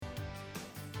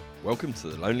Welcome to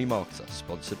The Lonely Marketer,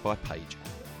 sponsored by Paiger.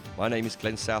 My name is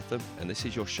Glenn Southam, and this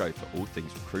is your show for all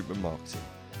things recruitment marketing.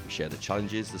 We share the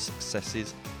challenges, the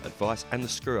successes, advice and the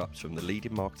screw-ups from the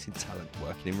leading marketing talent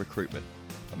working in recruitment,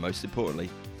 and most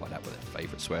importantly, find out what their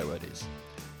favourite swear word is.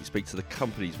 We speak to the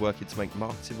companies working to make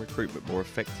marketing recruitment more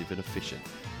effective and efficient,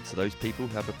 and to those people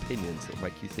who have opinions that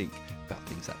make you think about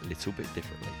things that little bit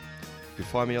differently. You can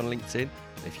find me on LinkedIn,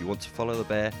 and if you want to follow the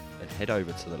bear, then head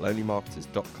over to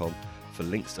thelonelymarketers.com for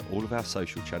links to all of our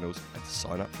social channels and to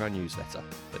sign up for our newsletter.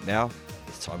 But now,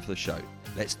 it's time for the show.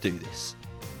 Let's do this.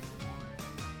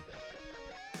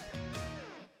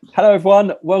 Hello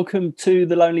everyone, welcome to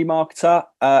The Lonely Marketer,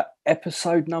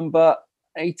 episode number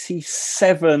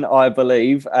 87, I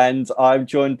believe, and I'm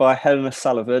joined by Helena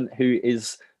Sullivan, who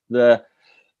is the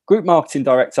Group Marketing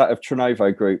Director of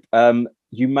Trinnovo Group.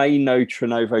 You may know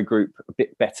Trinnovo Group a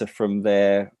bit better from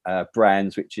their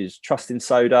brands, which is Trust in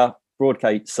Soda,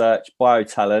 Broadgate Search,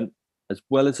 BioTalent, as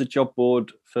well as a job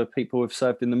board for people who've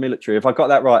served in the military. Have I got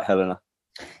that right, Helena?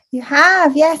 You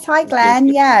have, yes. Hi, Glenn.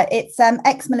 Yeah, it's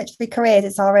ex-military careers.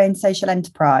 It's our own social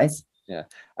enterprise. Yeah.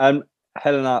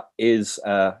 Helena is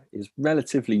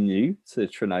relatively new to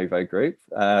Trinnovo Group.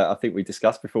 I think we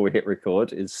discussed before we hit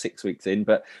record, is 6 weeks in,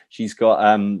 but she's got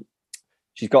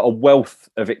a wealth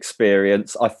of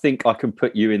experience. I think I can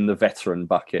put you in the veteran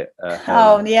bucket.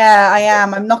 Oh, yeah, I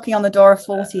am. I'm knocking on the door of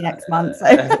 40 next month.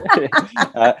 So.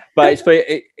 But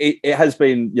it has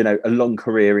been, a long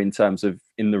career in terms of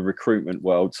in the recruitment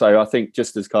world. So I think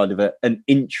just as kind of an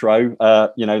intro,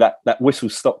 that whistle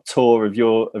stop tour of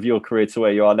your career to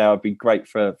where you are now would be great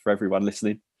for everyone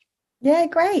listening. Yeah,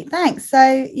 great. Thanks.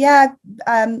 So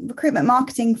recruitment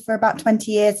marketing for about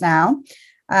 20 years now.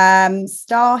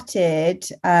 Started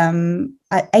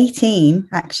at 18,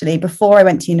 actually, before I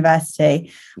went to university,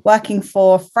 working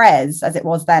for FRES, as it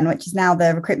was then, which is now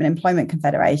the Recruitment Employment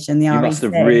Confederation, the REC. You must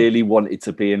have really wanted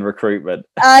to be in recruitment.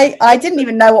 I didn't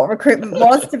even know what recruitment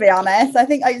was, to be honest. I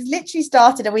think I literally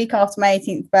started a week after my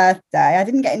 18th birthday. I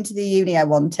didn't get into the uni I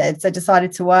wanted, so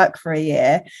decided to work for a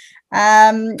year.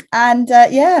 And I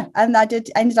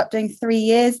ended up doing 3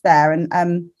 years there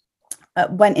and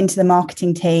went into the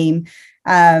marketing team.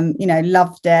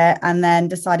 Loved it, and then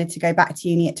decided to go back to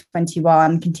uni at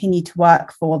 21, continue to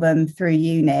work for them through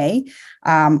uni,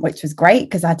 which was great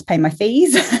because I had to pay my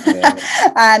fees.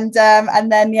 And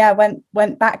then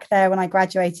went back there when I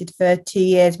graduated for 2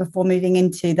 years before moving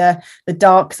into the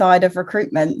dark side of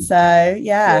recruitment. So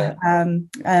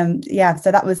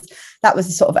so that was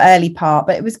the sort of early part,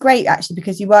 but it was great actually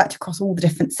because you worked across all the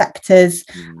different sectors.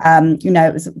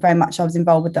 It was very much, I was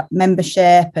involved with that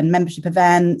membership and membership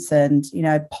events and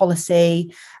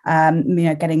policy,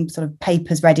 getting sort of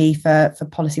papers ready for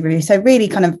policy review. So really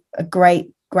kind of a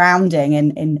great grounding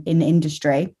in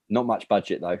industry. Not much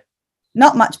budget though.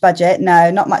 Not much budget.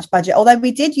 No, not much budget. Although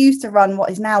we did used to run what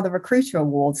is now the Recruiter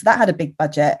Awards. So that had a big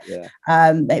budget. Yeah.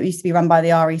 It used to be run by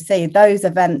the REC. Those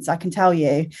events, I can tell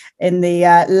you, in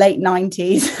the late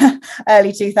 90s,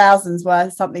 early 2000s were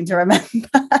something to remember.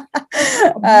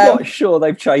 I'm not sure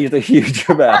they've changed a huge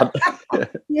amount.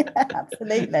 Yeah,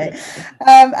 absolutely.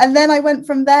 And then I went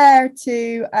from there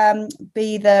to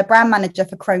be the brand manager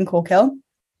for Crone Corkhill,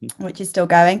 which is still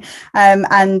going.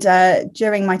 And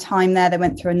during my time there, they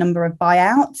went through a number of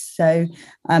buyouts. So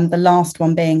the last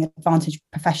one being Advantage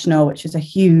Professional, which was a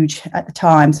huge, at the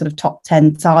time, sort of top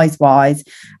 10 size-wise,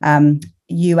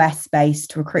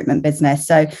 US-based recruitment business.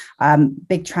 So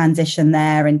big transition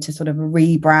there into sort of a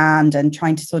rebrand and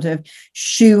trying to sort of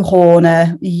shoehorn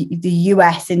the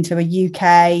US into a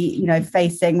UK,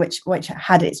 facing, which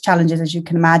had its challenges, as you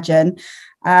can imagine.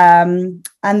 And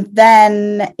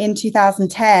then in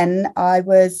 2010, I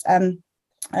was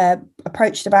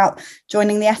approached about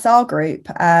joining the SR Group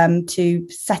to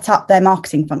set up their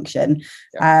marketing function,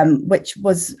 which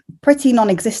was pretty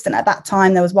non-existent at that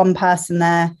time. There was one person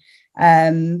there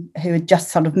who had just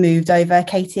sort of moved over,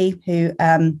 Katie, who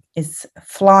is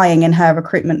flying in her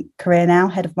recruitment career now,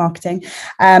 head of marketing.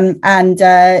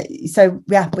 So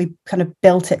we kind of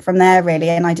built it from there, really.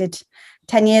 And I did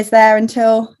 10 years there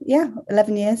until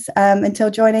 11 years until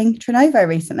joining Trinnovo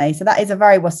recently. So that is a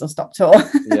very whistle stop tour.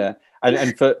 Yeah.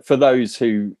 And for those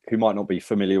who might not be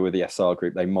familiar with the SR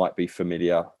Group, they might be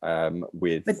familiar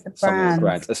with some of the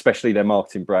brands, especially their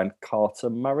marketing brand,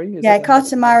 Carter Murray.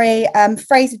 Carter Murray,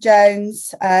 Fraser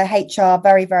Jones, HR,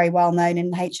 very, very well known in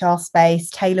the HR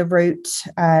space. Taylor Root,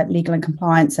 legal and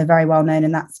compliance, so very well known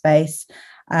in that space.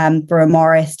 Brewer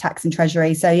Morris, tax and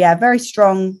treasury. So very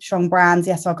strong brands.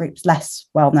 The SR Group's less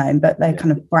well known, but they're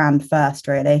kind of brand first,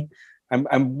 really.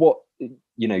 And what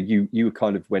you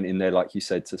kind of went in there, like you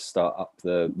said, to start up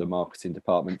the marketing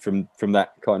department from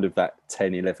that kind of that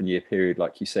 10-11 year period.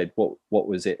 Like you said, what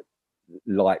was it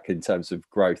like in terms of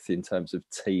growth, in terms of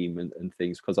team and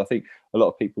things? Because I think a lot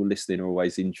of people listening are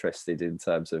always interested in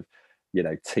terms of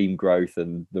team growth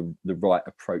and the right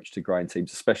approach to growing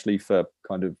teams, especially for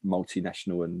kind of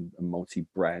multinational and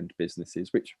multi-brand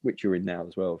businesses, which you're in now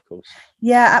as well, of course.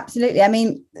 Yeah, absolutely. I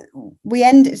mean, we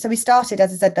started,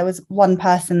 as I said, there was one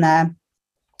person there.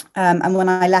 And when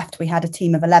I left, we had a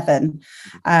team of 11.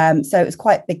 So it was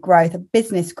quite big growth. The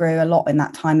business grew a lot in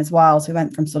that time as well. So we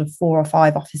went from sort of 4 or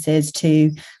 5 offices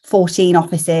to 14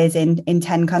 offices in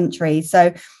 10 countries.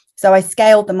 So I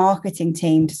scaled the marketing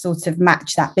team to sort of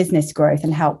match that business growth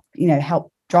and help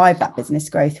drive that business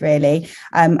growth, really.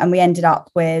 And we ended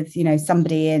up with,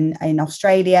 somebody in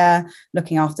Australia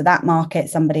looking after that market,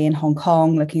 somebody in Hong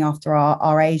Kong looking after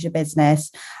our Asia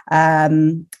business,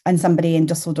 and somebody in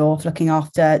Dusseldorf looking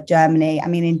after Germany. I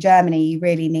mean, in Germany, you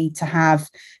really need to have,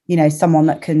 someone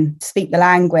that can speak the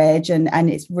language, and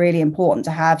it's really important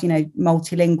to have,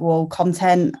 multilingual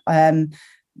content,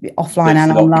 offline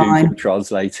and online. Google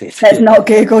translated. It's not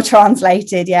Google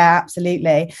translated. Yeah,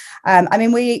 absolutely. I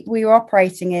mean, we were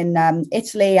operating in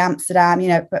Italy,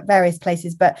 Amsterdam, various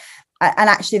places, and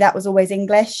actually that was always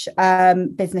English,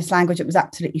 business language. It was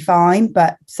absolutely fine,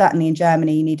 but certainly in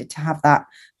Germany you needed to have that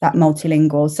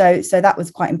multilingual. So that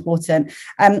was quite important.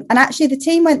 And actually the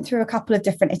team went through a couple of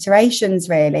different iterations,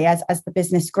 really, as the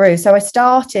business grew. So I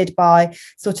started by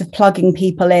sort of plugging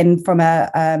people in from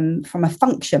a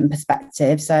function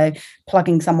perspective. So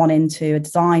plugging someone into a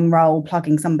design role,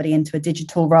 plugging somebody into a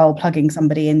digital role, plugging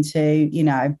somebody into,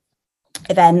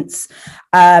 events.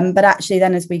 But actually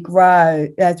then as we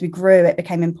grew, it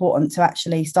became important to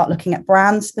actually start looking at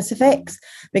brand specifics,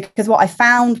 because what I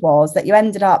found was that you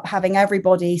ended up having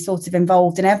everybody sort of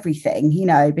involved in everything,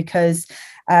 because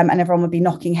and everyone would be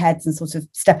knocking heads and sort of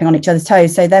stepping on each other's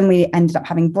toes. So then we ended up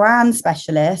having brand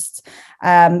specialists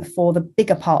for the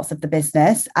bigger parts of the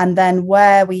business. And then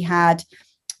where we had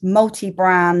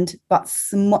multi-brand but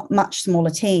much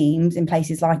smaller teams in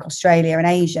places like Australia and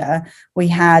Asia, we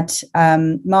had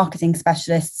marketing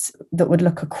specialists that would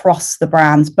look across the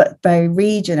brands, but very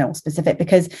regional specific,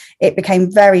 because it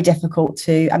became very difficult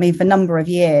for a number of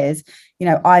years,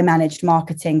 I managed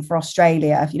marketing for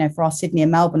Australia, for our Sydney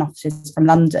and Melbourne offices from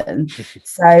London.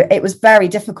 So it was very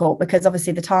difficult because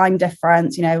obviously the time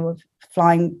difference,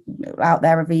 flying out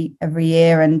there every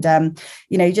year, and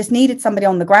you just needed somebody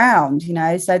on the ground,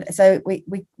 so we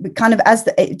kind of,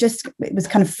 it was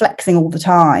kind of flexing all the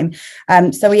time.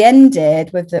 So we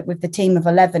ended with the team of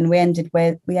 11. We ended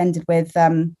with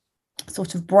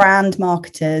sort of brand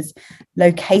marketers,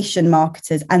 location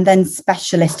marketers, and then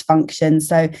specialist functions.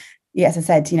 So as I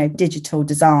said, digital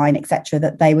design, etc.,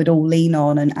 that they would all lean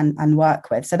on and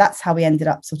work with. So that's how we ended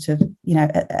up sort of,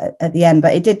 at the end.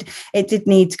 But it did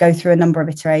need to go through a number of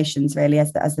iterations, really,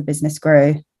 as the business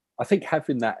grew. I think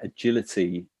having that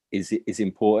agility is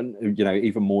important,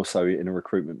 even more so in a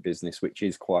recruitment business, which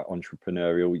is quite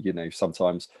entrepreneurial.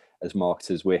 Sometimes as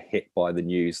marketers, we're hit by the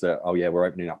news that, oh yeah, we're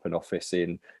opening up an office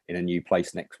in a new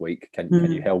place next week. Can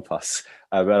you help us?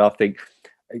 And I think,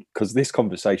 because this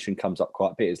conversation comes up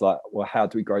quite a bit, is like, well, how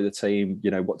do we grow the team?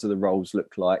 What do the roles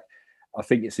look like? I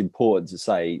think it's important to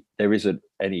say there's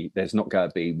not going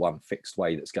to be one fixed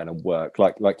way that's going to work.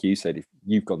 Like you said, if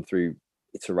you've gone through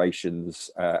iterations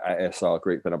at SR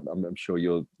Group, and I'm sure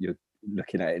you're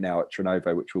looking at it now at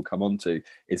Trinnovo, which we'll come on to,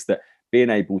 is that being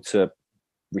able to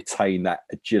retain that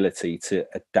agility to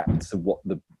adapt to what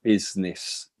the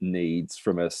business needs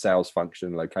from a sales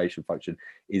function, location function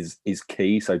is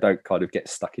key. So don't kind of get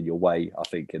stuck in your way, I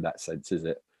think, in that sense, is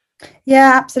it?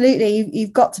 Yeah, absolutely.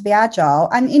 You've got to be agile,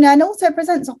 and and also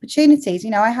presents opportunities.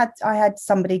 I had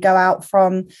somebody go out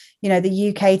from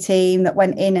the UK team that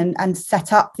went in and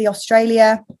set up the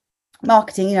Australia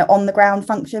marketing on the ground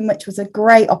function, which was a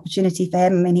great opportunity for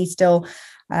him. I mean, he's still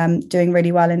doing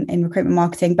really well in recruitment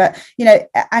marketing, but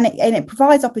and it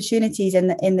provides opportunities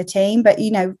in the team. But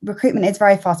recruitment is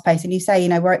very fast paced, and you say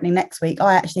we're opening next week.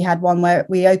 I actually had one where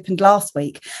we opened last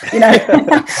week.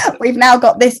 We've now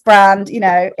got this brand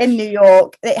in New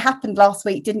York. It happened last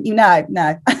week, didn't you know?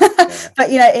 No. Yeah. But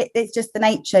it's just the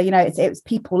nature. It's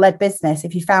people led business.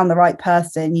 If you found the right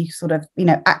person, you sort of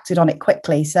acted on it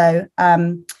quickly. So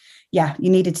you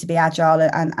needed to be agile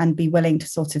and be willing to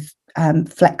sort of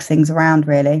flex things around,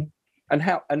 really. And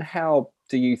how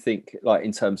do you think, like,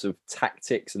 in terms of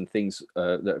tactics and things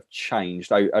that have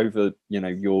changed over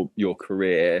your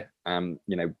career?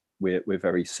 We're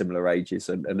very similar ages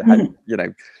and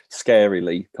had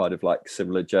scarily kind of like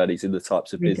similar journeys in the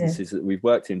types of businesses that we've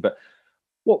worked in. But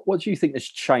What do you think has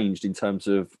changed in terms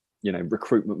of,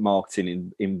 recruitment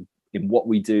marketing in what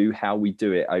we do, how we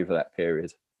do it over that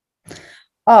period?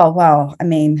 Oh, well, I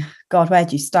mean, God, where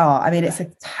do you start? I mean, it's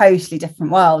a totally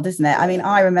different world, isn't it? I mean,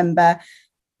 I remember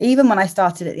even when I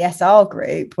started at the SR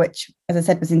Group, which, as I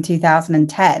said, was in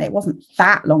 2010, it wasn't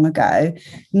that long ago,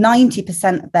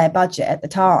 90% of their budget at the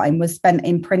time was spent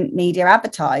in print media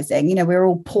advertising. We were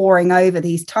all poring over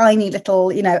these tiny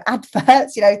little,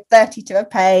 adverts, 30 to a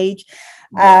page.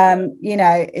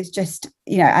 It's just,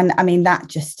 and I mean, that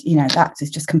just, that has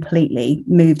just completely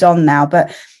moved on now.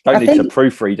 But don't need to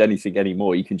proofread anything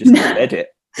anymore. You can just edit.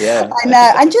 Yeah, I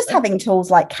know. And just having tools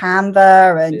like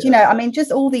Canva and, I mean,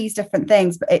 just all these different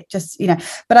things, but it just,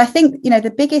 but I think,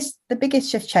 the biggest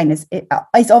shift change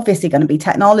is obviously going to be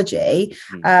technology.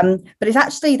 But it's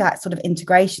actually that sort of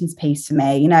integrations piece for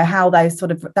me, how those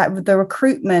sort of the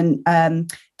recruitment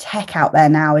tech out there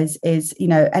now is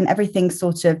and everything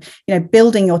sort of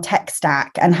building your tech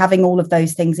stack and having all of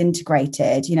those things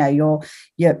integrated, your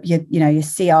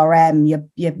CRM,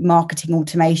 your marketing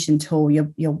automation tool,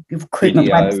 your recruitment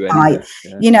website,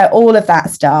 all of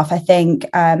that stuff, I think,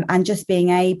 and just being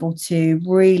able to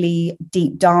really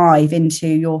deep dive into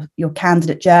your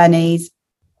candidate journeys,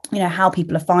 how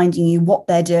people are finding you, what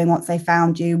they're doing once they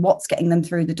found you, what's getting them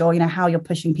through the door, how you're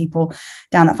pushing people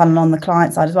down that funnel on the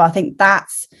client side as well. I think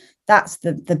that's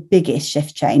the biggest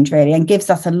shift change, really, and gives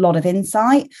us a lot of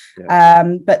insight.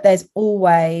 But there's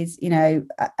always, it's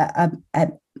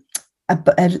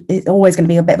always going to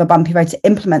be a bit of a bumpy road to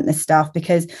implement this stuff,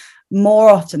 because more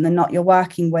often than not, you're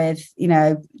working with,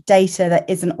 data that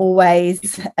isn't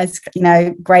always as,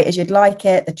 great as you'd like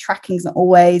it. The tracking's not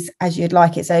always as you'd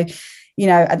like it. So,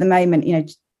 at the moment,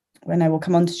 I know we'll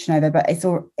come on to Trinnovo, but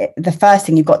the first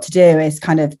thing you've got to do is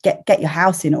kind of get your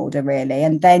house in order, really,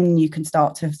 and then you can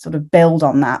start to sort of build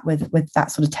on that with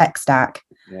that sort of tech stack.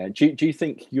 Yeah. Do you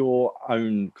think your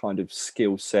own kind of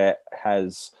skill set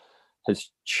has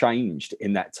changed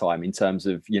in that time, in terms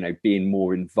of being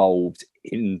more involved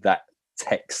in that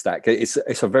tech stack?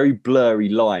 It's a very blurry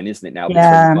line, isn't it, now, between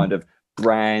kind of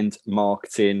brand,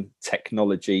 marketing,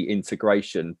 technology,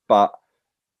 integration. But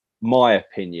my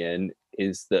opinion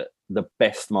is that the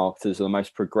best marketers, or the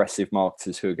most progressive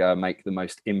marketers, who are going to make the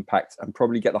most impact and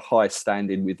probably get the highest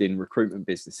standing within recruitment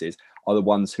businesses, are the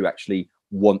ones who actually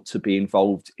want to be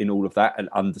involved in all of that, and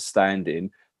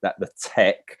understanding that the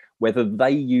tech, whether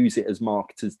they use it as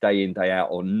marketers day in, day out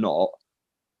or not,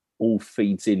 all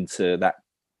feeds into that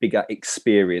bigger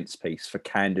experience piece for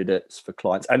candidates, for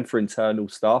clients, and for internal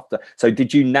staff. So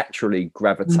did you naturally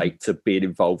gravitate to being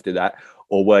involved in that,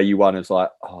 or were you one who's like,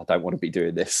 I don't want to be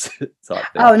doing this type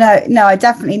thing? Oh, no, I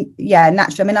definitely,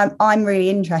 naturally. I mean, I'm really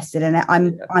interested in it.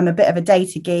 I'm a bit of a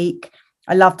data geek.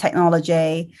 I love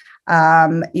technology,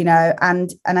 and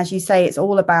as you say, it's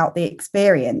all about the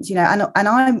experience, and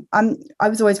I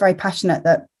was always very passionate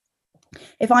that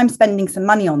if I'm spending some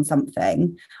money on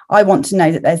something, I want to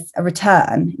know that there's a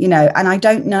return, and I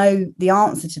don't know the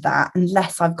answer to that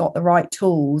unless I've got the right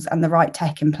tools and the right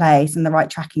tech in place and the right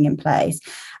tracking in place.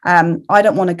 I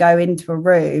don't want to go into a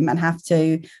room and have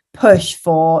to push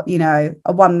for, a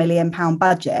 £1 million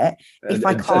budget if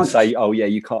I can't say, oh yeah,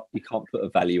 you can't put a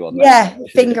value on that.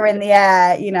 Finger in the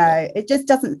air, it just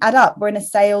doesn't add up. We're in a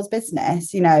sales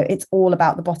business, it's all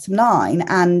about the bottom line.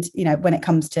 And when it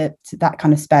comes to that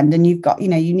kind of spend, and you've got, you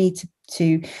need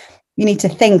to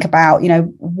think about,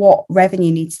 what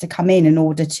revenue needs to come in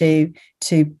order to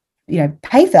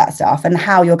pay for that stuff, and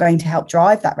how you're going to help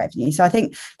drive that revenue. So I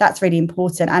think that's really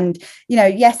important. And,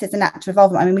 yes, it's a natural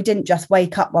evolvement. I mean, we didn't just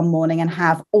wake up one morning and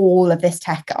have all of this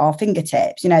tech at our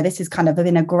fingertips. This has kind of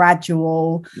been a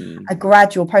gradual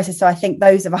process. So I think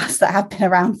those of us that have been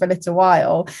around for a little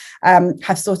while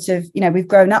have sort of, we've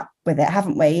grown up with it,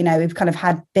 haven't we? We've kind of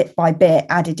had bit by bit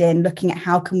added in, looking at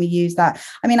how can we use that.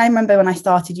 I mean, I remember when I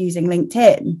started using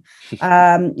LinkedIn,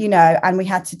 and we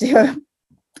had to do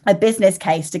a business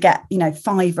case to get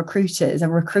 5 recruiters a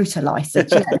recruiter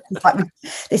license. It's like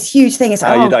this huge thing. It's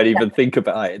like, you don't even think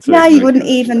about it. No, you wouldn't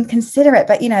even consider it.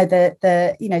 But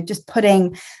the just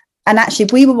putting, and actually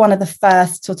we were one of the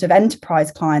first sort of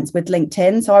enterprise clients with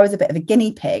LinkedIn, so I was a bit of a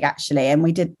guinea pig, actually, and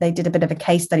they did a bit of a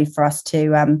case study for us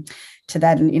to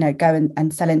then go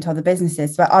and sell into other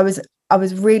businesses. But I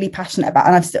was really passionate about,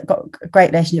 and I've still got a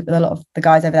great relationship with a lot of the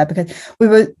guys over there, because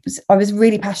I was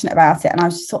really passionate about it, and I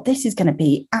just thought this is going to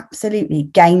be absolutely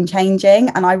game changing,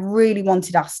 and I really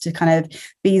wanted us to kind of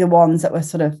be the ones that were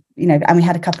sort of, and we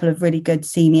had a couple of really good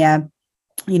senior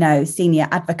senior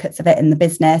advocates of it in the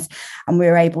business, and we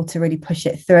were able to really push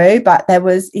it through. But there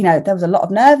was a lot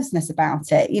of nervousness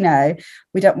about it.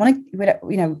 We don't want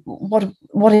to,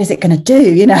 what is it going to do?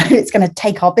 It's going to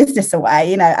take our business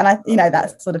away, and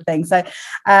that sort of thing. So,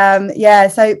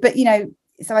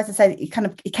 so as I said,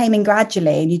 it came in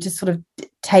gradually, and you just sort of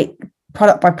take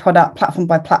product by product, platform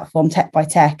by platform, tech by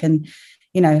tech, and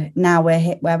now we're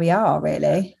hit where we are,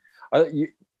 really.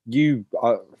 You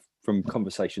from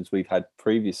conversations we've had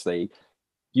previously,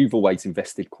 you've always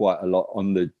invested quite a lot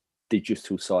on the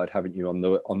digital side, haven't you? On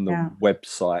the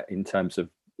website, in terms of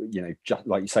just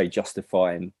like you say,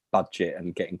 justifying budget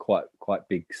and getting quite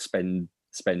big spend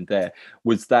there.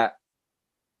 Was that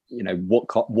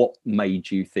what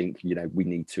made you think we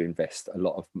need to invest a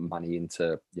lot of money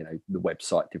into the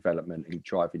website development and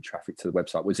driving traffic to the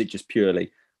website? Was it just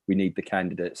purely we need the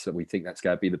candidates, so we think that's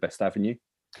going to be the best avenue?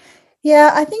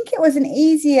 Yeah, I think it was an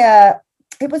easier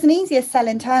sell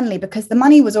internally because the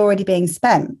money was already being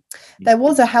spent. There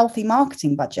was a healthy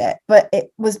marketing budget, but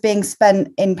it was being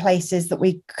spent in places that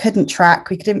we couldn't track.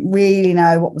 We didn't really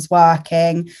know what was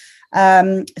working.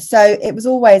 So it was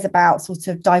always about sort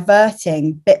of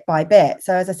diverting bit by bit.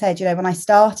 So as I said, when I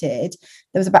started,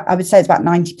 there was I would say it's about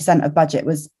 90% of budget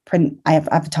was print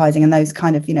advertising and those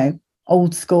kind of,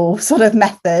 old school sort of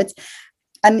methods.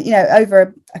 And,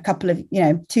 over a couple of,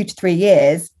 2 to 3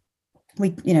 years,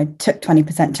 we, took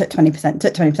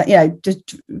 20%,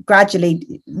 just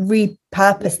gradually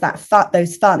repurpose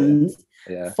those funds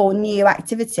for new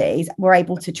activities. We're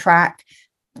able to track,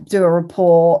 do a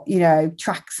report,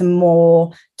 track some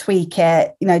more, tweak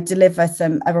it, deliver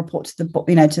a report to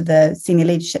the senior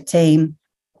leadership team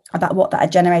about what that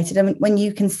had generated. And when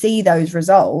you can see those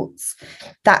results,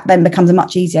 that then becomes a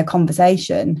much easier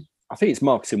conversation. I think it's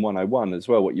marketing 101 as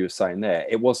well, what you were saying there.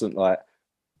 It wasn't like,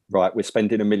 right, we're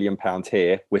spending £1 million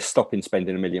here, we're stopping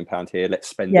spending £1 million here, let's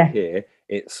spend it here.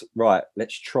 It's right,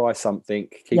 let's try something,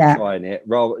 keep trying it,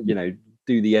 rather,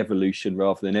 do the evolution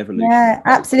rather than evolution. Yeah,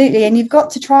 absolutely. And you've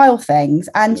got to trial things.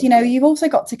 And, you've also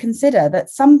got to consider that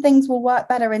some things will work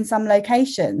better in some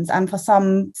locations and for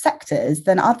some sectors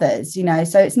than others,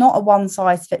 so it's not a one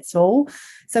size fits all.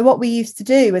 So what we used to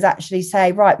do was actually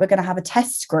say, right, we're going to have a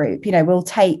test group. We'll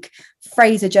take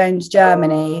Fraser Jones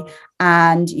Germany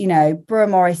and Brewer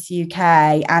Morris UK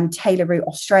and Taylor Root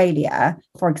Australia,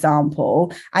 for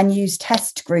example, and use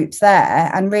test groups there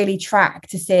and really track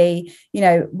to see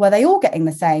were they all getting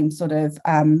the same sort of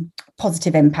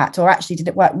positive impact, or actually did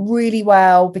it work really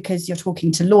well because you're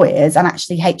talking to lawyers and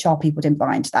actually HR people didn't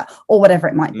buy into that, or whatever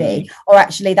it might be, or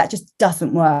actually that just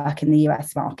doesn't work in the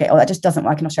US market, or that just doesn't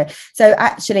work in Australia. So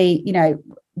actually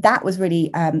that was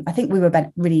really I think we were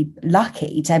really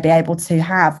lucky to be able to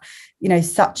have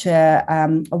such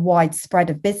a wide spread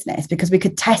of business, because we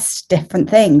could test different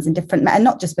things and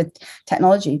not just with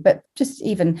technology, but just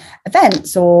even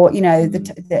events, or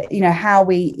how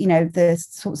we the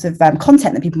sorts of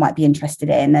content that people might be interested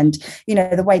in, and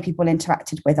the way people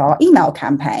interacted with our email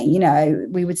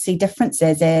campaign. We would see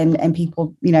differences in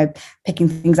people picking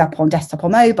things up on desktop or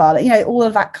mobile, all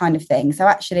of that kind of thing. So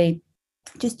actually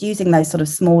just using those sort of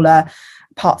smaller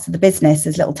parts of the business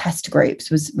as little test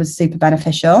groups was super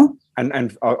beneficial.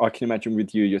 And I can imagine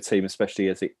with your team, especially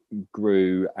as it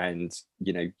grew, and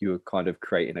you were kind of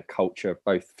creating a culture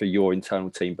both for your internal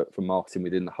team but for marketing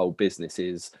within the whole business,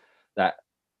 is that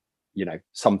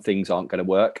some things aren't going to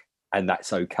work, and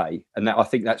that's okay. And that, I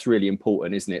think that's really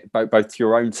important, isn't it? Both to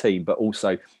your own team, but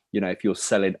also if you're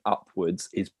selling upwards,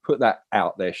 is put that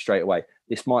out there straight away.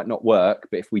 This might not work,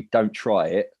 but if we don't try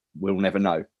it, we'll never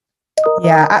know.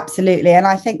 Yeah, absolutely. And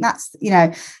I think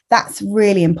that's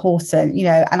really important,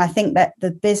 and I think that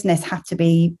the business had to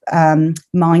be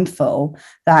mindful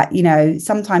that,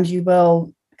 sometimes you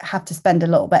will have to spend a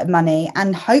little bit of money,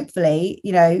 and hopefully,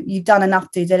 you've done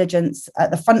enough due diligence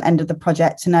at the front end of the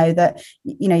project to know that,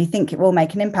 you think it will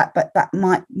make an impact, but that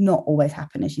might not always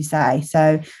happen, as you say.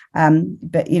 So,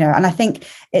 but, and I think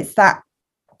it's that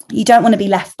you don't want to be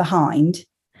left behind.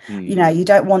 You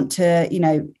don't want to,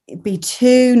 be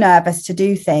too nervous to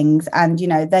do things, and,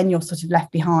 then you're sort of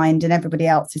left behind, and everybody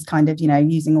else is kind of,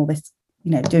 using all this,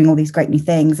 doing all these great new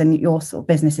things, and your sort of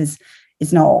business is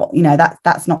not,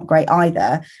 that's not great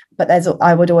either. But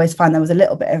I would always find there was a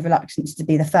little bit of reluctance to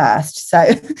be the first. So,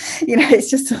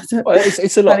 it's just sort of, well,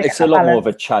 it's a lot more of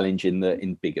a challenge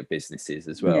in bigger businesses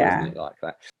as well, isn't it, like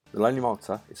that? The Lonely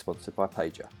Marketer is sponsored by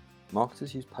Paiger.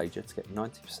 Marketers use Paiger to get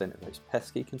 90% of those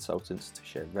pesky consultants to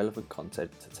share relevant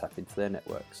content to tap into their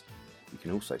networks. You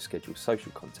can also schedule social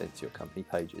content to your company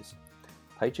pages.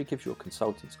 Paiger gives your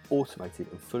consultants automated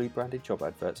and fully branded job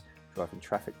adverts, driving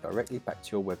traffic directly back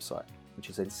to your website, which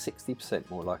is then 60%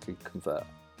 more likely to convert.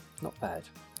 not bad.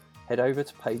 Head over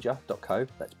to paiger.co,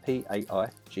 that's paiger.co,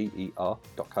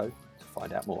 to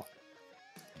find out more.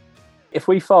 If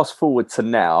we fast forward to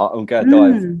now, I'm going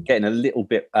to getting a little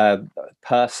bit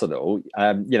personal.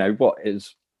 What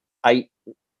is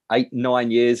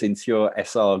 9 years into your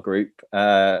SR group,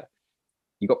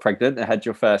 you got pregnant and had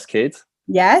your first kid.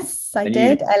 Yes, I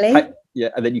did, Ellie.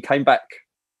 And then you came back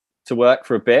to work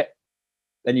for a bit.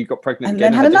 Then you got pregnant and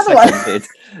again then had and another one. Kid.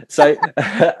 So,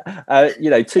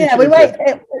 two children.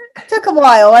 It took a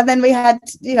while, and then we had,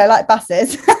 like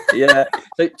buses.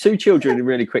 So 2 children in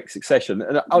really quick succession,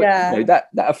 and that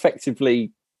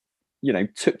effectively,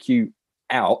 took you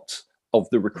out of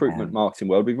the recruitment marketing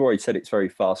world. We've already said it's very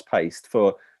fast paced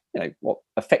for,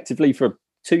 effectively for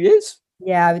 2 years.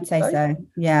 Yeah, I would say so.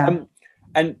 Yeah.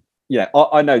 And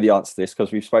I know the answer to this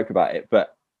because we've spoke about it,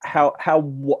 but how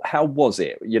was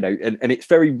it? And it's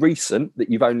very recent that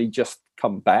you've only just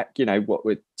come back.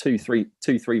 With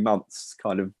 2-3 months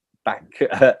kind of back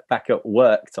at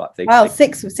work type thing. Well,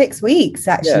 6 weeks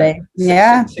actually.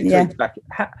 Six weeks back.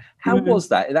 How was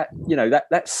that?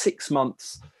 That 6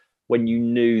 months when you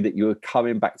knew that you were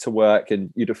coming back to work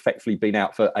and you'd effectively been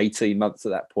out for 18 months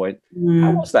at that point.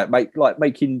 How was that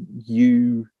making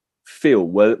you feel?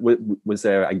 Was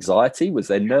there anxiety? Was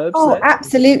there nerves? There?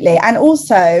 Absolutely. And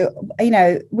also,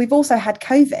 we've also had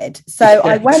COVID. So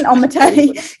I went on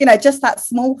maternity, just that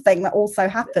small thing that also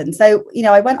happened. So,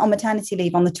 I went on maternity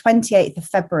leave on the 28th of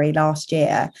February last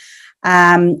year.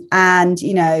 And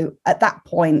at that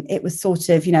point it was sort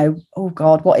of, oh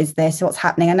God, what is this? What's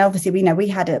happening? And obviously, we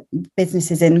had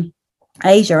businesses in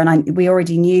Asia, and we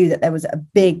already knew that there was a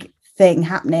big thing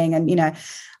happening, and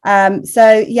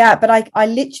but I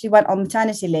literally went on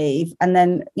maternity leave, and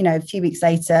then a few weeks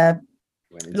later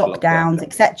lockdowns,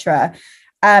 etc.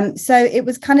 So it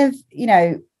was kind of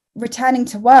returning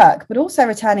to work, but also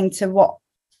returning to what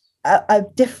a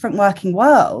different working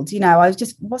world. I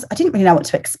didn't really know what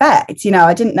to expect.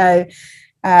 I didn't know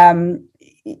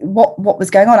what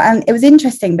was going on. And it was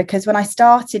interesting because when I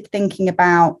started thinking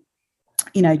about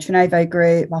Trinnovo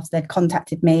Group, after they'd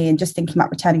contacted me, and just thinking about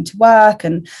returning to work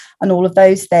and all of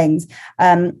those things,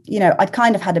 I'd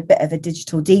kind of had a bit of a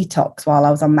digital detox while I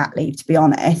was on mat leave, to be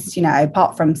honest.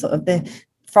 Apart from sort of the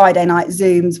Friday night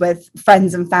Zooms with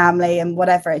friends and family and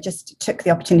whatever, it just took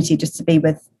the opportunity just to be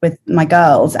with my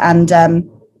girls and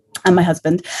my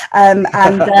husband, but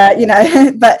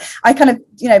I kind of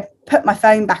put my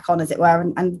phone back on, as it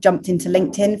were, and jumped into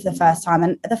LinkedIn for the first time.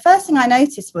 And the first thing I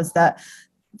noticed was that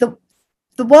the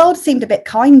world seemed a bit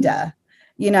kinder.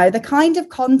 The kind of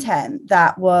content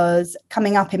that was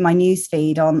coming up in my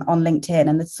newsfeed on LinkedIn,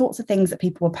 and the sorts of things that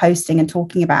people were posting and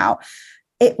talking about,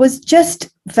 it was just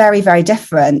very, very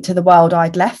different to the world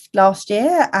I'd left last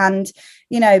year. And,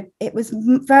 it was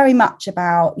very much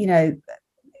about,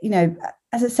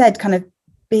 as I said, kind of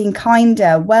being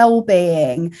kinder,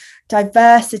 well-being,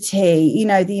 diversity,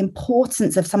 the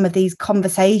importance of some of these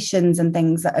conversations and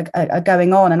things that are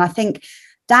going on. And I think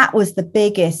that was the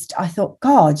biggest. I thought,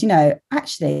 God,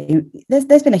 actually,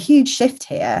 there's been a huge shift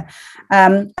here.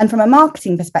 And from a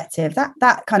marketing perspective,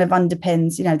 that kind of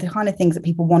underpins, the kind of things that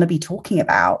people want to be talking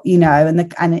about,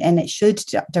 and it should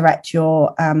direct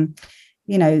your,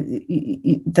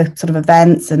 the sort of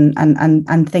events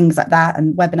and things like that,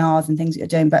 and webinars and things that you're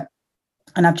doing.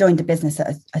 And I've joined a business that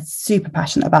is super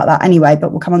passionate about that anyway,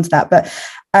 but we'll come on to that. But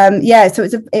so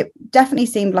it definitely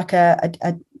seemed like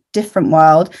a different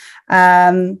world.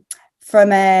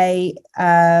 From a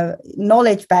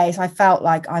knowledge base, I felt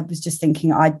like I was just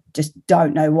thinking, I just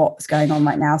don't know what's going on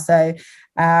right now. So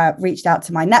reached out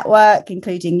to my network,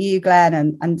 including you, Glenn,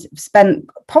 and spent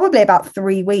probably about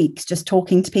 3 weeks just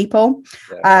talking to people,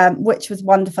 which was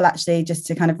wonderful, actually, just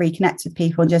to kind of reconnect with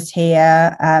people and just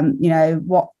hear,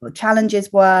 what the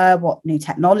challenges were, what new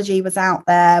technology was out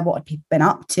there, what had people been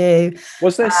up to.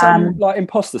 Was there some like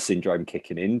imposter syndrome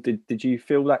kicking in? Did you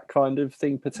feel that kind of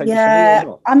thing potentially? Yeah, or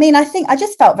not? I mean, I think I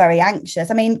just felt very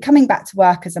anxious. I mean, coming back to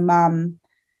work as a mum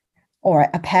or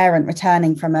a parent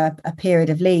returning from a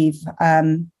period of leave,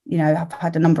 I've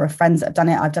had a number of friends that have done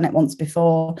it. I've done it once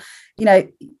before.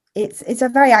 It's a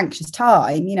very anxious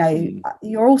time.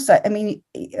 You're also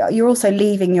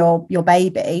leaving your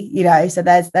baby, so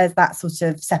there's that sort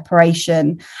of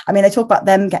separation. I mean, they talk about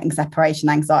them getting separation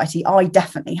anxiety. I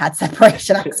definitely had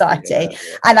separation anxiety.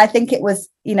 And I think it was,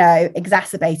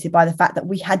 exacerbated by the fact that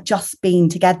we had just been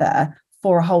together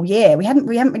for a whole year. We hadn't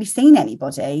really seen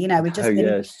anybody.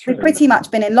 We've pretty much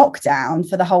been in lockdown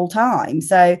for the whole time.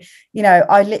 So,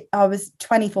 I was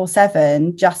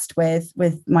 24/7 just with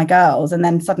my girls, and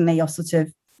then suddenly you're sort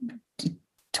of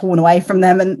torn away from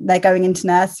them and they're going into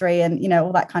nursery and, you know,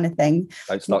 all that kind of thing.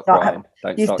 Don't start crying.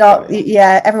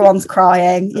 Yeah, everyone's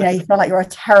crying. You know, you feel like you're a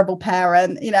terrible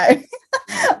parent, you know.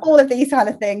 All of these kind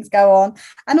of things go on.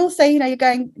 And also, you know,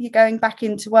 you're going back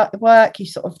into work, you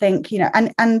sort of think, you know,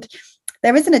 and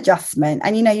there is an adjustment,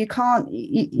 and, you know, you can't,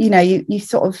 you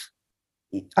sort of,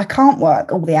 I can't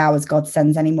work all the hours God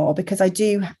sends anymore, because I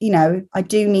do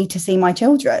need to see my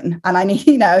children, and I need,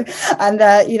 you know,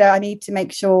 and, you know, I need to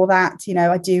make sure that, you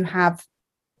know, I do have,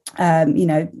 you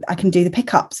know, I can do the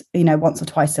pickups, you know, once or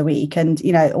twice a week, and,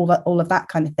 you know, all of that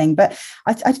kind of thing. But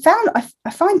I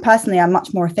find personally I'm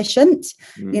much more efficient.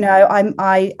 You know,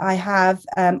 I have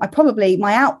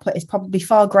my output is probably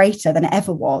far greater than it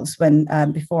ever was when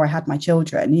before I had my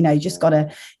children. You know, you just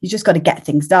gotta get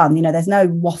things done. You know, there's no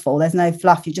waffle, there's no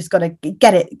fluff. You just gotta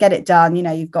get it done. You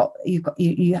know,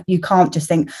 you can't just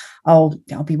think, oh,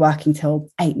 I'll be working till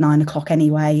 8-9 o'clock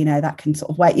anyway. You know, that can sort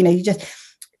of wait. You know,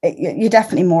 you're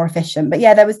definitely more efficient. But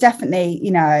yeah, there was definitely,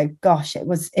 you know, gosh, it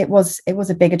was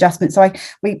a big adjustment. So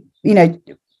we, you know,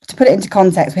 to put it into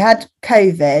context, we had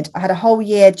COVID. I had a whole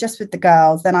year just with the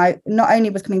girls. Then I not only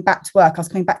was coming back to work, I was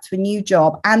coming back to a new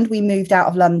job, and we moved out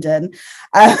of London.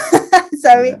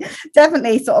 So we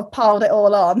definitely sort of piled it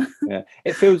all on. Yeah,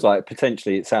 it feels like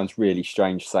potentially, it sounds really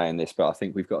strange saying this, but I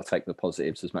think we've got to take the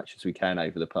positives as much as we can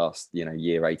over the past, you know,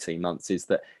 year, 18 months, is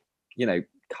that, you know,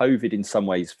 COVID in some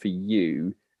ways for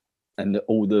you, and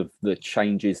all the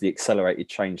changes, the accelerated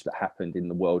change that happened in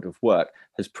the world of work,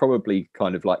 has probably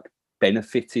kind of like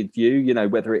benefited you, you know,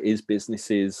 whether it is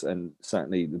businesses, and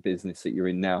certainly the business that you're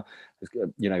in now,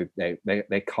 you know, they're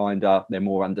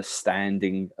more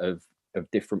understanding of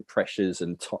different pressures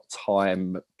and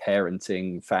time,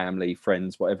 parenting, family,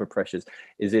 friends, whatever pressures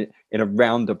is it in a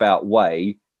roundabout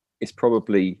way. It's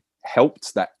probably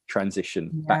helped that transition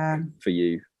back for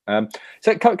you.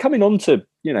 So coming on to,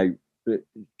 you know,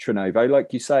 Trinnovo,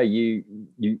 like you say, you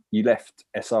left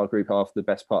SR Group after the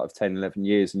best part of 10-11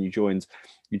 years, and you joined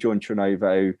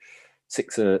Trinnovo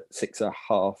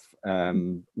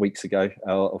 6.5 weeks ago,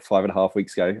 or 5.5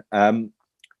 weeks ago.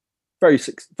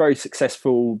 Very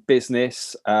successful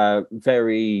business,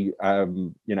 very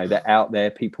you know, they're out there,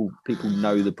 people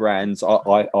know the brands,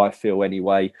 I feel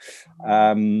anyway.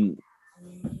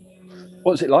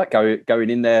 What was it like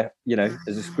going in there, you know,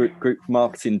 as a group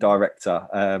marketing director,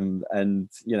 and,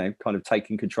 you know, kind of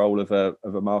taking control of a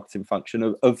marketing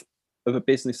function of a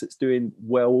business that's doing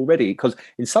well already? Because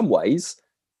in some ways,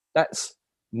 that's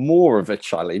more of a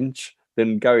challenge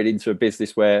than going into a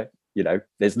business where, you know,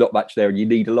 there's not much there and you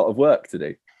need a lot of work to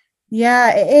do.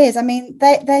 Yeah, it is. I mean,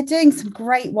 they're doing some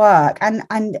great work,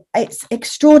 and it's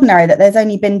extraordinary that there's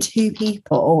only been 2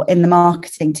 people in the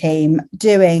marketing team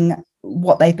doing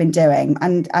what they've been doing,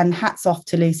 and hats off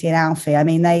to Lucy and Alfie. I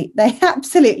mean, they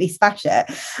absolutely smash it.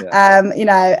 You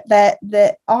know,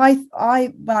 I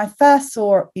when I first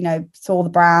saw the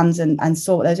brands and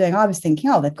saw what they're doing, I was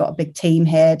thinking, oh, they've got a big team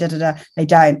here. They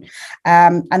don't,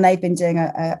 and they've been doing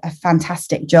a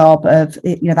fantastic job of,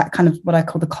 you know, that kind of what I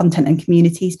call the content and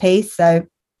communities piece. So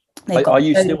are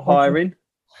you still hiring?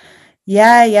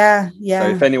 Yeah. So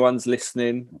if anyone's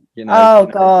listening, you know, oh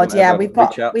god, yeah, we've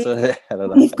got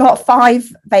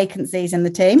 5 vacancies in the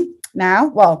team now.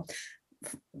 Well,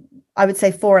 I would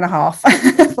say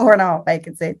 4.5 4.5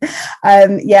 vacancies.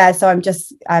 Yeah, so I'm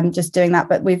just doing that,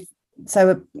 but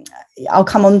I'll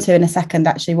come on to in a second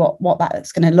actually what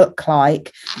that's going to look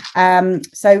like.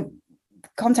 So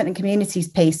content and communities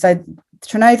piece. So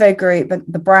Trinnovo Group,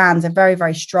 the brands are very,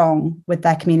 very strong with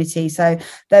their community. So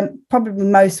they're probably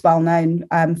most well known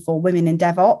for Women in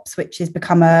DevOps, which has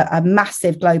become a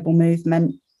massive global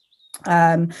movement,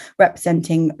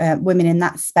 representing women in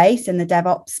that space, in the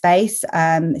DevOps space.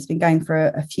 It's been going for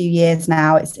a few years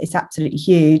now. It's absolutely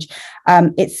huge.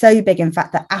 It's so big, in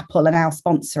fact, that Apple are now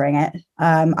sponsoring it.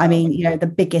 I mean, you know, the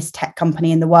biggest tech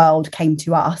company in the world came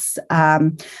to us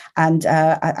and are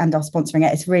sponsoring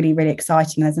it. It's really, really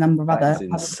exciting. There's a number of other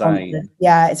sponsors.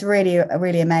 Yeah, it's really,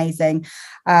 really amazing.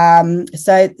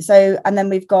 So and then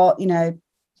we've got, you know,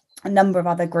 a number of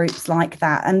other groups like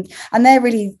that, and they're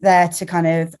really there to kind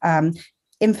of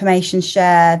information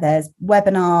share. There's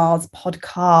webinars,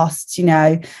 podcasts, you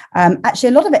know. Actually,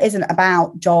 a lot of it isn't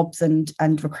about jobs and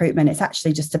recruitment. It's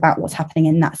actually just about what's happening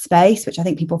in that space, which I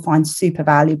think people find super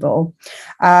valuable.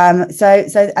 So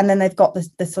and then they've got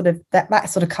the sort of that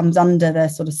sort of comes under the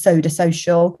sort of Soda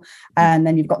Social, and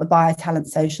then you've got the Bio Talent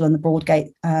Social and the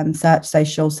Broadgate Search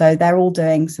Social. So they're all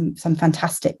doing some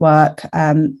fantastic work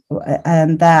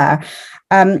there.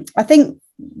 I think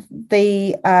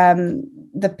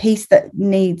the piece that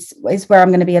is where I'm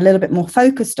going to be a little bit more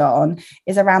focused on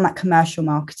is around that commercial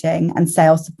marketing and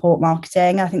sales support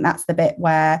marketing. I think that's the bit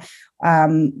where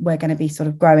we're going to be sort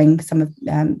of growing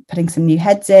putting some new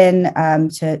heads in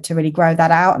to really grow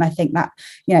that out. And I think that,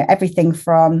 everything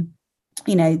from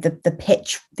the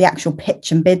pitch, the actual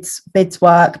pitch and bids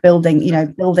work, building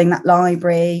that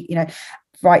library,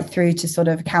 right through to sort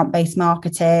of account-based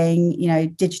marketing,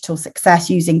 digital success,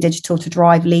 using digital to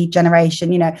drive lead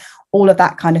generation, all of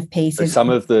that kind of piece. So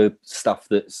some of the stuff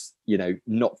that's,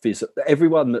 not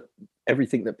visible,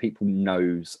 everything that people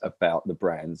knows about the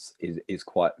brands is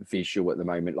quite visual at the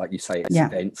moment. Like you say, it's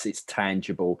events, it's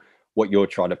tangible. What you're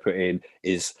trying to put in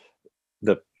is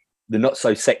the not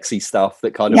so sexy stuff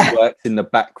that kind of works in the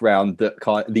background, that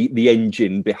kind of the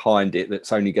engine behind it,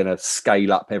 that's only going to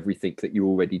scale up everything that you're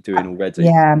already doing already.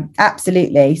 Yeah,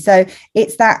 absolutely. So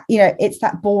it's that, it's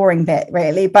that boring bit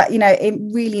really, but it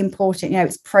really important,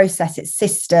 it's process, it's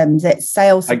systems, it's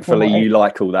sales support. Thankfully you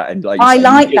like all that, and I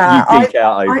like that. You geek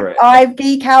out over it. I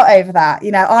geek out over that.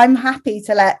 I'm happy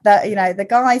to let the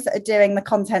guys that are doing the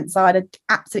content side are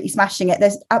absolutely smashing it.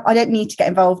 I don't need to get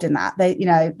involved in that.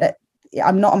 That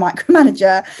I'm not a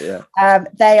micromanager.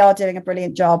 They are doing a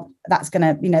brilliant job. That's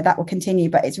gonna, that will continue,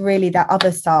 but it's really that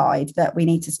other side that we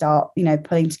need to start,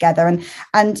 pulling together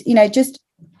and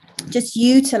just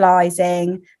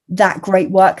utilizing that great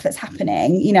work that's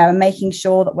happening, and making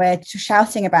sure that we're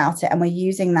shouting about it and we're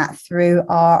using that through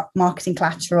our marketing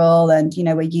collateral, and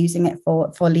we're using it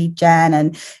for lead gen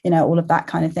and all of that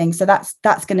kind of thing. So that's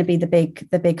going to be the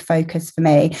big focus for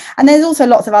me. And there's also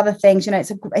lots of other things.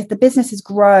 The business has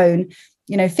grown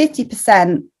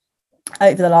 50%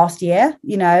 over the last year.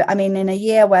 in a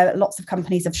year where lots of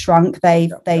companies have shrunk,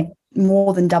 they've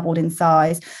more than doubled in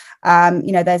size.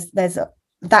 There's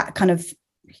that kind of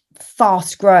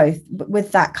fast growth, but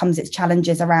with that comes its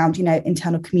challenges around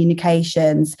internal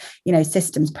communications,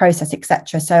 systems, process,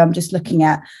 etc. So I'm just looking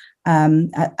at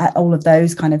all of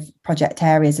those kind of project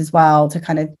areas as well, to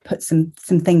kind of put some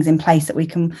things in place that we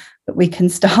can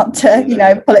start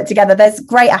to pull it together. There's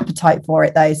great appetite for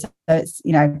it though, so it's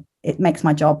it makes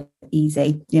my job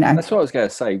easy. That's what I was going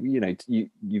to say.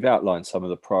 You've outlined some of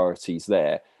the priorities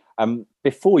there.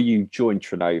 Before you joined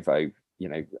Trinnovo,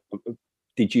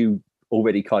 did you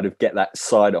already kind of get that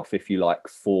sign off, if you like,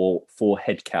 for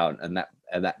headcount and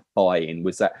that buy-in?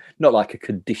 Was that not like a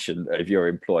condition of your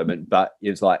employment, but it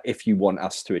was like, if you want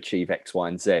us to achieve X, Y,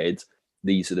 and Z,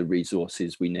 these are the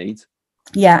resources we need?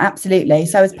 Yeah, absolutely.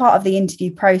 So as part of the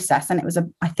interview process, and it was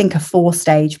I think a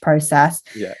 4-stage process.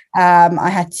 I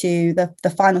had to,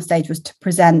 the final stage was to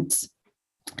present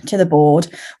to the board,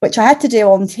 which I had to do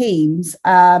on Teams.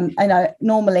 I know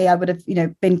normally I would have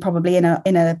been probably in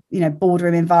a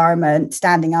boardroom environment,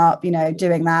 standing up,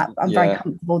 doing that. I'm very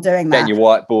comfortable doing that, getting your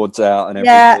whiteboards out and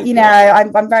everything.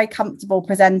 I'm very comfortable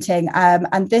presenting,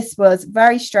 and this was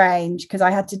very strange because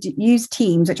I had to use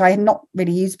Teams, which I had not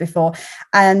really used before,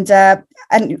 and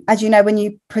as you know, when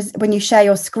you share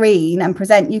your screen and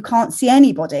present, you can't see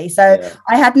anybody, so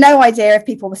I had no idea if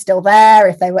people were still there,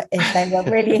 if they were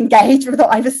really engaged with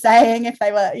what I was saying, if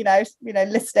they were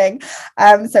listening.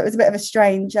 So it was a bit of a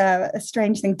strange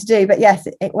thing to do, but yes,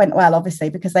 it went well, obviously,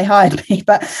 because they hired me.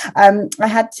 But I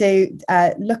had to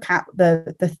look at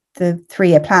the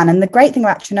 3-year plan, and the great thing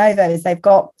about Trinnovo is they've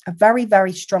got a very,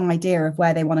 very strong idea of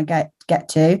where they want to get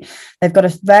to. They've got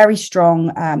a very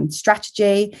strong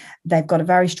strategy. They've got a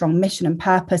very strong mission and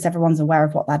purpose. Everyone's aware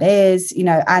of what that is,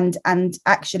 and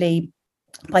actually,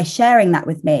 by sharing that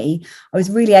with me, I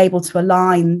was really able to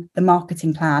align the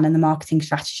marketing plan and the marketing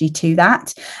strategy to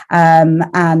that, and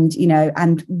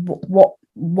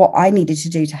what I needed to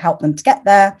do to help them to get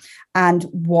there, and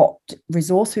what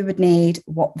resource we would need,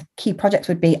 what the key projects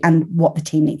would be, and what the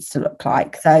team needs to look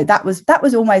like. So that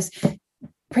was almost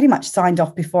pretty much signed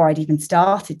off before I'd even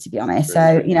started, to be honest.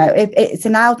 So it's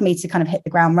allowed me to kind of hit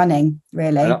the ground running,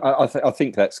 really. And I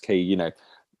think that's key.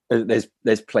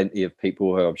 There's plenty of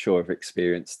people who I'm sure have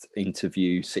experienced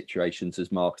interview situations as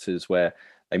marketers where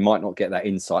they might not get that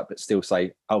insight, but still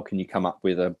say, "Oh, can you come up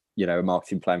with a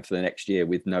marketing plan for the next year?"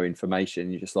 with no information.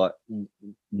 And you're just like,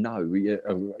 no,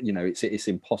 it's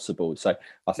impossible. So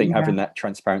I think having that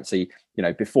transparency,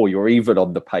 before you're even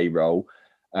on the payroll,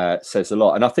 says a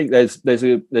lot. And I think there's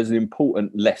an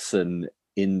important lesson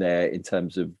in there in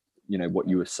terms of what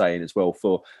you were saying as well,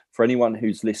 for anyone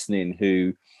who's listening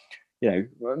who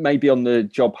maybe on the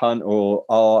job hunt or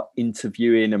are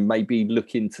interviewing and maybe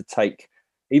looking to take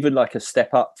even like a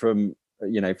step up from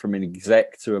from an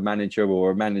exec to a manager, or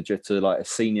a manager to like a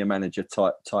senior manager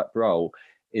type role,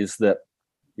 is that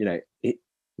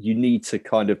you need to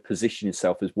kind of position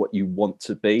yourself as what you want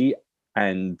to be,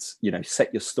 and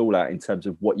set your stall out in terms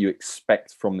of what you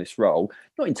expect from this role,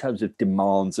 not in terms of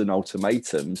demands and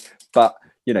ultimatums, but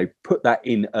put that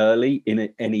in early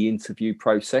in any interview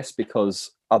process,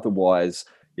 because otherwise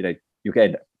you're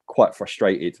getting quite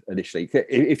frustrated initially.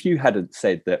 If you hadn't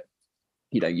said that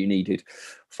you needed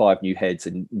 5 new heads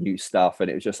and new stuff, and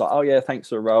it was just like, oh yeah, thanks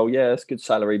for the role, yeah, that's good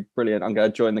salary, brilliant, I'm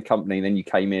going to join the company, and then you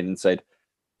came in and said,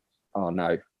 oh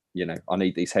no, I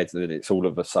need these heads, and then it's all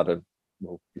of a sudden,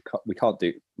 well, we can't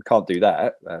do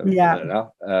that.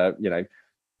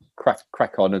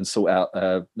 Crack on and sort out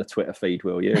the Twitter feed,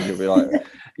 will you? And you'll be like,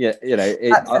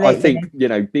 I think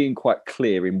being quite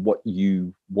clear in what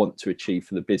you want to achieve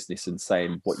for the business and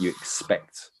saying what you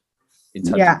expect in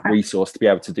terms of resource to be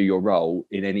able to do your role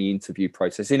in any interview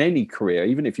process, in any career,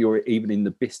 even if you're even in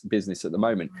the business at the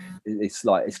moment, it's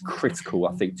critical,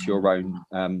 I think, to your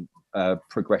own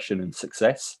progression and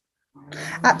success.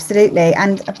 Absolutely.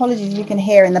 And apologies, you can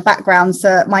hear in the background,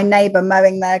 so my neighbour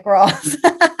mowing their grass.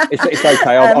 It's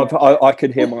okay. I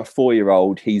can hear my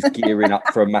 4-year-old. He's gearing up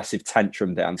for a massive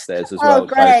tantrum downstairs as well.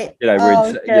 Great.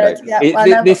 So,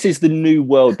 this is the new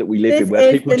world that we live in,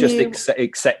 where people just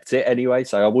accept it anyway.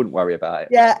 So I wouldn't worry about it.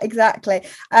 Yeah, exactly.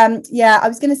 I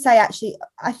was going to say, actually,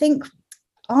 I think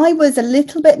I was a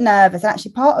little bit nervous.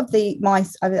 Actually, part of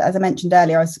as I mentioned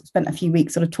earlier, I spent a few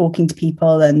weeks sort of talking to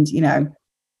people and,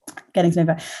 getting to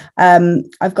know.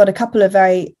 I've got a couple of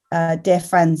very dear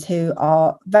friends who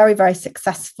are very, very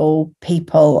successful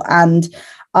people, and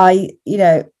I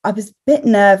was a bit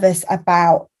nervous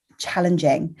about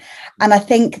challenging, and I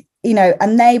think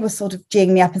and they were sort of geeing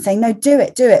me up and saying, no, do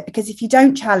it, because if you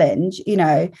don't challenge,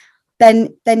 then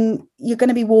you're going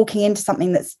to be walking into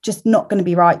something that's just not going to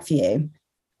be right for you.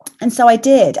 And so I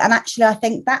did, and actually I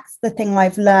think that's the thing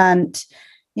I've learned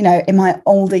in my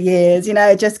older years,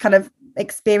 just kind of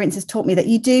experience has taught me that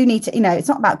you do need to, it's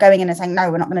not about going in and saying,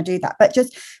 no, we're not going to do that, but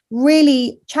just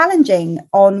really challenging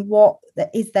on what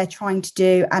is they're trying to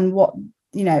do and what,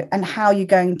 and how you're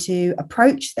going to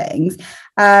approach things.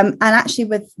 And actually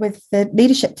with the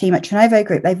leadership team at Trinnovo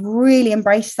Group, they've really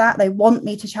embraced that. They want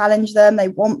me to challenge them. They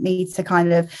want me to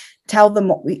kind of tell them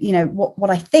what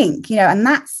I think, and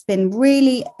that's been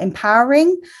really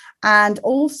empowering, and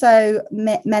also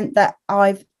meant that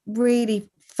I've really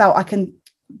felt I can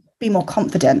be more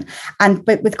confident,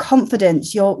 but with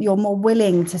confidence you're more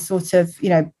willing to sort of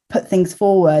put things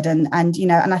forward, and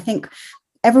I think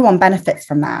everyone benefits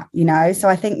from that, so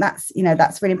I think that's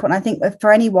that's really important. I think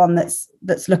for anyone that's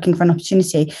looking for an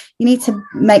opportunity, you need to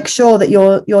make sure that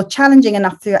you're challenging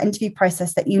enough through your interview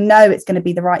process that it's going to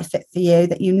be the right fit for you,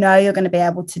 that you're going to be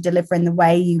able to deliver in the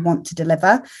way you want to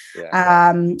deliver.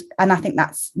 And I think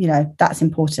that's that's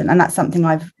important, and that's something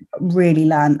I've really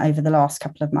learned over the last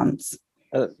couple of months.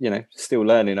 Still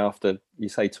learning after, you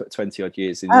say, 20 odd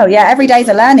years. Every day's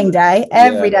a learning day.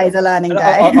 Every day's a learning day.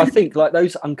 I think like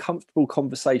those uncomfortable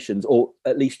conversations, or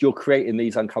at least you're creating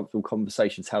these uncomfortable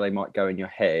conversations, how they might go in your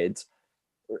head,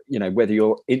 whether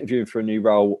you're interviewing for a new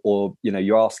role or,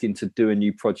 you're asking to do a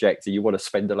new project and you want to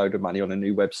spend a load of money on a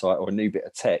new website or a new bit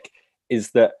of tech,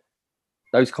 is that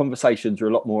those conversations are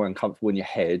a lot more uncomfortable in your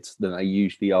head than they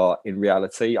usually are in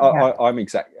reality. I'm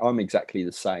exactly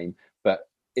the same. But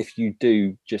if you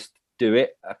do just do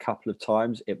it a couple of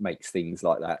times, it makes things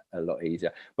like that a lot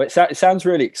easier. But it sounds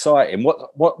really exciting.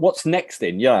 What's next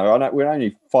then? I know we're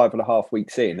only 5.5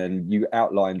 weeks in, and you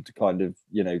outlined kind of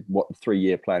what the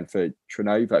 3-year plan for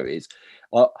Trinnovo is.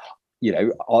 Are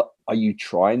you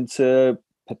trying to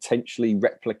potentially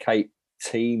replicate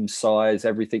team size,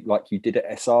 everything like you did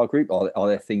at SR Group? Are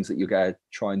there things that you're going to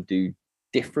try and do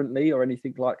differently or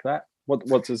anything like that?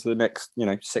 What does the next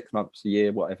 6 months, a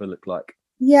year, whatever, look like?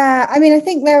 Yeah, I mean, I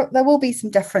think there will be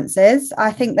some differences.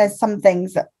 I think there's some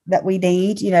things that we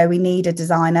need. We need a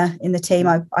designer in the team.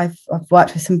 I've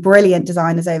worked with some brilliant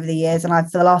designers over the years,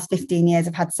 and for the last 15 years,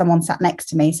 I've had someone sat next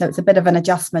to me. So it's a bit of an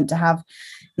adjustment to have,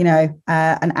 an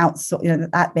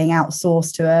outsource, that being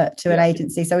outsourced to an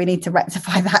agency. So we need to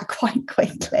rectify that quite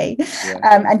quickly.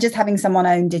 And just having someone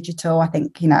own digital, I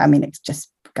think, it's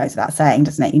just goes without saying,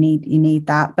 doesn't it? You need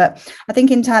that. But I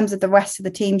think in terms of the rest of the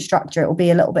team structure, it will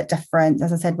be a little bit different.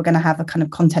 As I said, we're going to have a kind of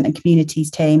content and communities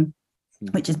team,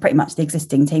 which is pretty much the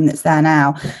existing team that's there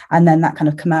now, and then that kind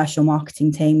of commercial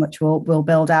marketing team, which we'll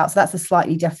build out. So that's a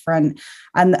slightly different.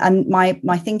 And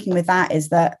my thinking with that is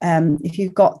that if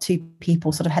you've got 2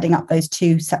 people sort of heading up those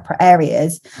 2 separate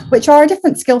areas, which are a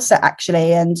different skill set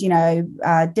actually, and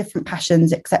different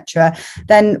passions, etc.,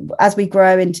 then as we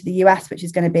grow into the US, which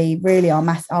is going to be really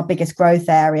our biggest growth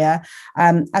area,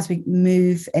 as we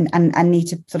move in and need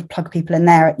to sort of plug people in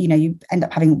there, you end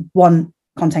up having 1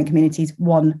 content communities,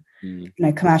 1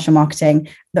 commercial marketing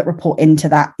that report into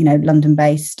that,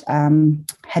 London-based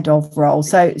head of role.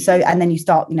 So and then you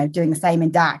start, doing the same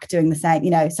in DAC, doing the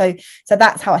same, so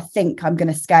that's how I think I'm going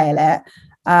to scale it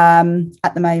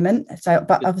at the moment. So,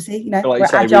 but obviously, like we're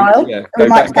say, agile. Go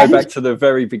back to the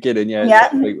very beginning.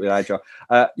 With agile.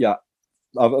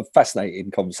 A fascinating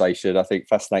conversation. I think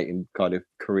fascinating kind of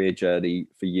career journey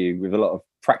for you, with a lot of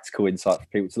practical insight for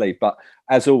people to leave. But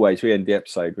as always, we end the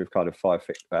episode with kind of 5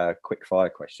 quick fire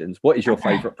questions. What is your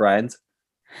favorite brand?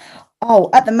 Oh,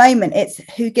 at the moment, it's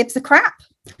Who Gives a Crap.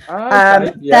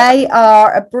 Okay, They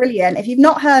are brilliant. If you've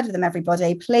not heard of them,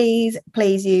 everybody, please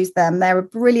use them. They're a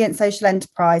brilliant social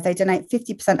enterprise. They donate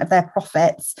 50% of their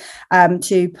profits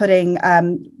to putting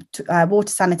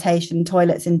water sanitation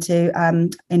toilets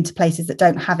into places that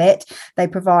don't have it. They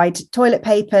provide toilet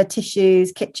paper,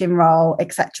 tissues, kitchen roll,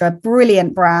 etc.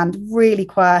 Brilliant brand, really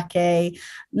quirky,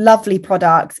 lovely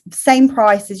products. Same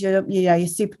price as your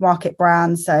supermarket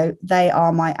brands. So they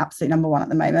are my absolute number one at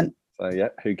the moment. So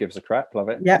Who Gives a Crap? Love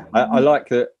it. Yeah, I like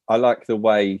the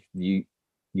way you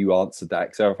answered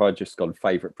that. So if I just gone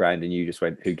favorite brand and you just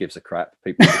went Who Gives a Crap,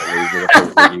 people would have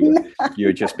thought that you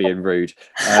were just being rude.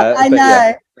 I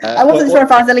know. I wasn't sure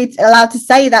if I was allowed to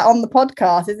say that on the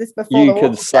podcast. Is this before you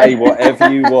can say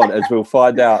whatever you want, as we'll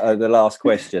find out at the last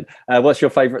question. What's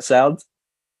your favorite sound?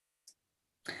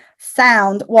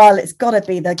 Well, it's got to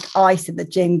be the ice in the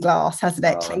gin glass, hasn't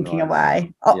it? Clinking nice.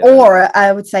 Away. Or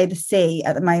I would say the sea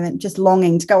at the moment, just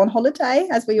longing to go on holiday,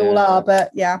 as we all are.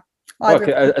 But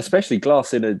especially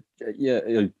glass in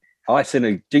ice in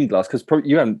a gin glass, because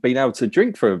you haven't been able to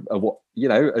drink for a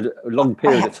long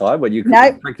period of time when you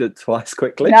drank it twice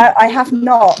quickly. No, I have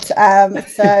not.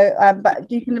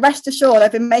 But you can rest assured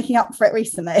I've been making up for it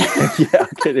recently. Yeah,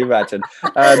 I can imagine.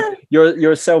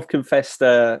 You're a self-confessed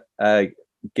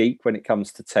geek when it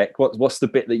comes to tech. What's the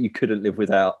bit that you couldn't live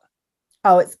without?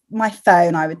 Oh, it's my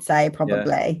phone, I would say,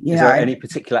 probably. Is there any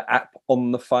particular app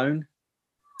on the phone?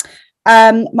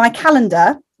 My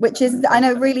calendar, which is, I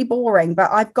know, really boring, but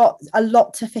I've got a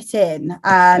lot to fit in,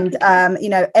 and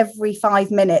every 5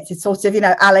 minutes is sort of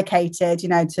allocated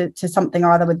to something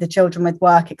or other with the children, with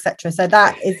work, etc. So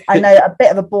that is, I know, a bit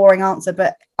of a boring answer,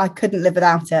 but I couldn't live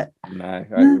without it. No,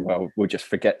 well, we'll just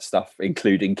forget stuff,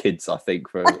 including kids, I think,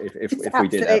 for if we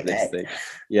did have this thing.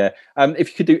 If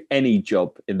you could do any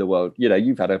job in the world,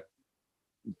 you've had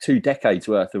 2 decades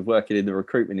worth of working in the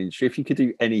recruitment industry. If you could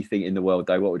do anything in the world,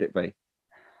 though, what would it be?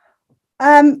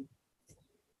 I'd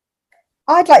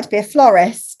like to be a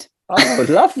florist. Oh,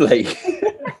 lovely.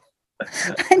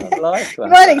 I like that.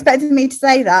 You weren't expecting me to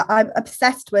say that. I'm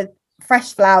obsessed with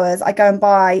fresh flowers. I go and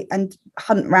buy and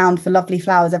hunt round for lovely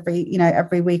flowers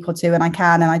every week or two, and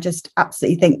I just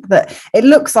absolutely think that it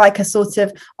looks like a sort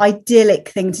of idyllic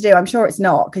thing to do. I'm sure it's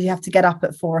not, because you have to get up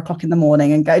at 4 o'clock in the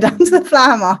morning and go down to the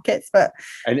flower markets. But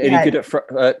are you good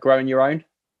at growing your own?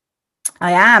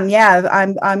 I am, yeah.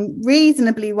 I'm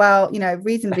reasonably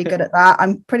reasonably good at that.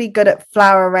 I'm pretty good at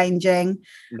flower arranging.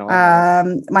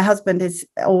 Nice. My husband is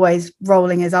always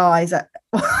rolling his eyes at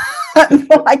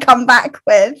what I come back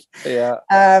with. So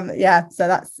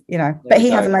that's but he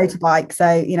has a motorbike,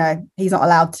 so he's not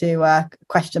allowed to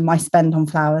question my spend on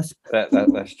flowers.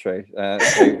 That's true.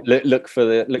 So look for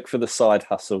the side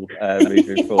hustle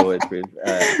moving forward. With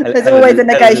there's always a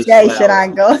negotiation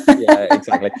angle. Yeah,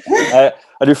 exactly.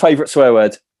 And your favourite swear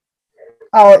word?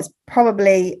 Oh, it's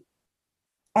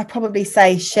I probably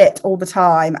say shit all the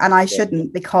time, and I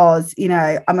shouldn't, because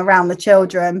I'm around the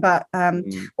children, but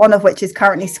one of which is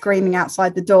currently screaming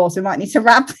outside the door, so we might need to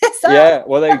wrap this up. Yeah,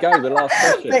 well, there you go, the last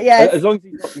question. But as long as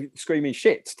you're not screaming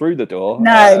shit through the door.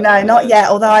 No, not yet,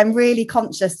 although I'm really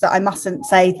conscious that I mustn't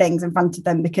say things in front of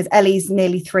them, because Ellie's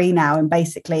nearly 3 now, and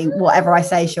basically whatever I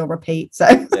say she'll repeat. So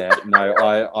yeah, no,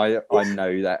 I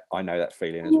know that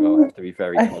feeling as well. I have to be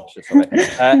very conscious of it.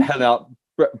 Helena,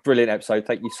 brilliant episode.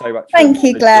 Thank you so much. Thank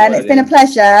you, Glenn. It's been a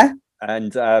pleasure.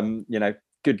 And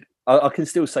good. I can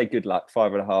still say good luck.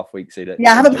 5.5 weeks in it.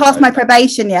 Yeah, I haven't passed my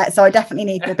probation yet, so I definitely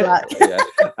need good luck.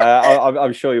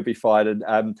 I'm sure you'll be fine.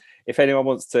 And if anyone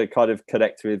wants to kind of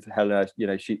connect with Helena,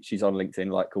 she's on LinkedIn,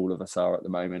 like all of us are at the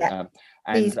moment. Yeah,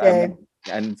 please do.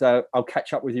 And I'll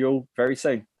catch up with you all very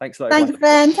soon. Thanks a lot. Thanks,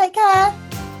 Ben. Take care.